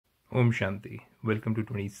Om Shanti. Welcome to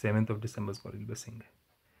 27th of December's Godly Blessing.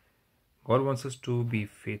 God wants us to be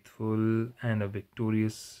faithful and a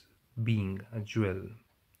victorious being, a jewel.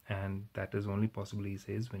 And that is only possible, he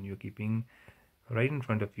says, when you're keeping right in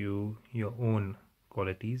front of you your own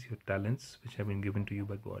qualities, your talents, which have been given to you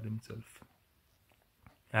by God himself,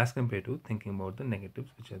 as compared to thinking about the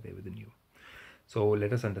negatives which are there within you. So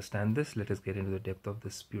let us understand this. Let us get into the depth of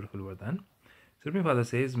this beautiful Vardhan. Supreme Father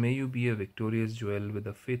says, may you be a victorious jewel with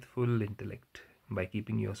a faithful intellect by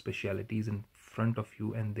keeping your specialities in front of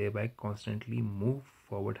you and thereby constantly move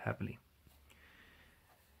forward happily.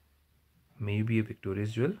 May you be a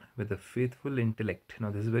victorious jewel with a faithful intellect. Now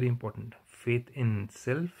this is very important. Faith in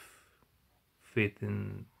self, faith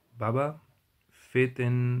in Baba, faith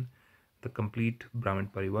in the complete Brahmin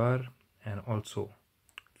Parivar, and also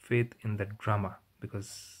faith in the drama,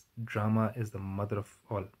 because drama is the mother of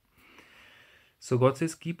all. So God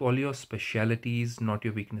says, keep all your specialities, not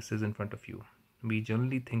your weaknesses, in front of you. We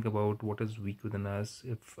generally think about what is weak within us.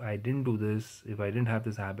 If I didn't do this, if I didn't have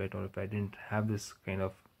this habit, or if I didn't have this kind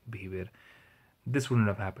of behavior, this wouldn't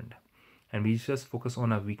have happened. And we just focus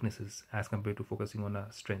on our weaknesses as compared to focusing on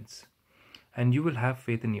our strengths. And you will have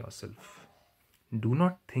faith in yourself. Do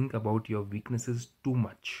not think about your weaknesses too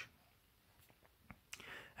much.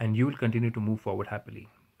 And you will continue to move forward happily.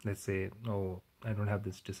 Let's say, oh, I don't have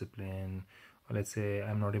this discipline. Or let's say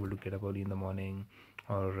I'm not able to get up early in the morning,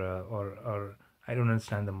 or I don't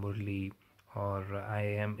understand the Murli, or I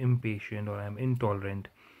am impatient, or I'm intolerant.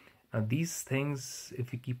 Now these things,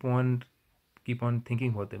 if you keep on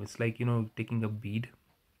thinking about them, it's like, taking a bead,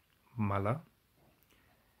 mala,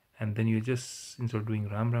 and then you just, instead of doing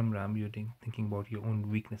ram, you're thinking about your own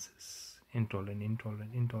weaknesses. Intolerant,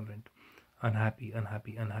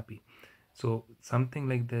 unhappy. So something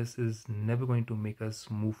like this is never going to make us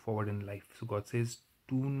move forward in life. So God says,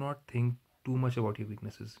 do not think too much about your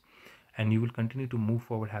weaknesses, and you will continue to move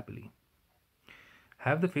forward happily.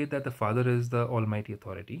 Have the faith that the Father is the Almighty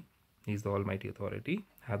Authority. He's the Almighty Authority.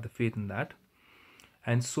 Have the faith in that.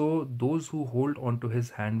 And so those who hold on to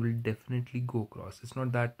his hand will definitely go across. It's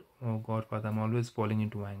not that, oh God, Father, I'm always falling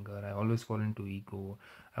into anger. I always fall into ego.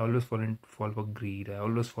 I always fall for greed. I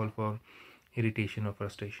always fall for irritation or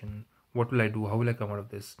frustration. What will I do? How will I come out of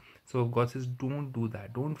this? So God says, don't do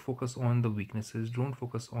that. Don't focus on the weaknesses. Don't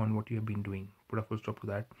focus on what you have been doing. Put a full stop to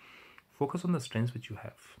that. Focus on the strengths which you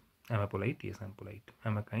have. Am I polite? Yes, I'm polite.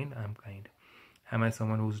 Am I kind? I'm kind. Am I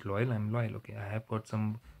someone who's loyal? I'm loyal. Okay, I have got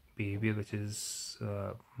some behavior which is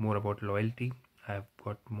more about loyalty. I have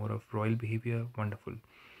got more of royal behavior. Wonderful.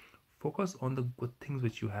 Focus on the good things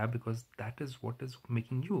which you have, because that is what is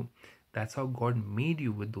making you. That's how God made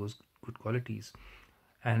you, with those good qualities.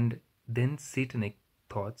 And then satanic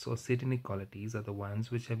thoughts or satanic qualities are the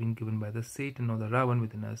ones which have been given by the Satan or the Ravan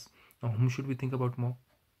within us. Now whom should we think about more?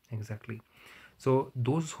 Exactly. So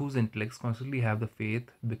those whose intellects constantly have the faith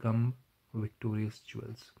become victorious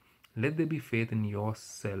jewels. Let there be faith in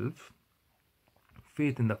yourself,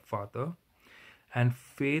 faith in the Father, and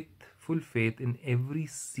full faith in every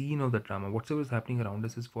scene of the drama. Whatever is happening around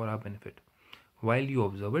us is for our benefit. While you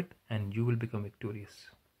observe it, and you will become victorious.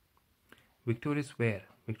 Victorious where?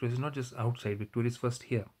 Victorious is not just outside. Victorious first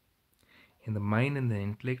here. In the mind and the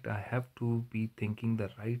intellect, I have to be thinking the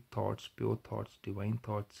right thoughts, pure thoughts, divine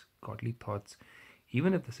thoughts, godly thoughts,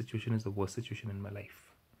 even if the situation is the worst situation in my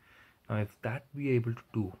life. Now, if that we are able to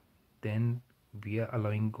do, then we are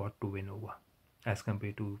allowing God to win over, as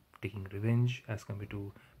compared to taking revenge, as compared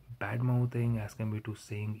to bad mouthing, as compared to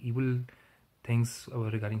saying evil things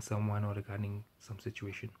regarding someone or regarding some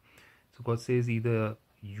situation. So God says, either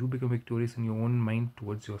you become victorious in your own mind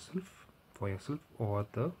towards yourself, for yourself, or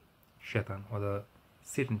the shaitan or the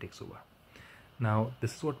Satan takes over. Now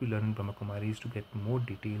this is what we learn in Brahmakumaris. To get more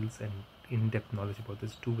details and in-depth knowledge about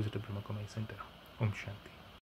this, do visit the Brahmakumari Center. Om Shanti.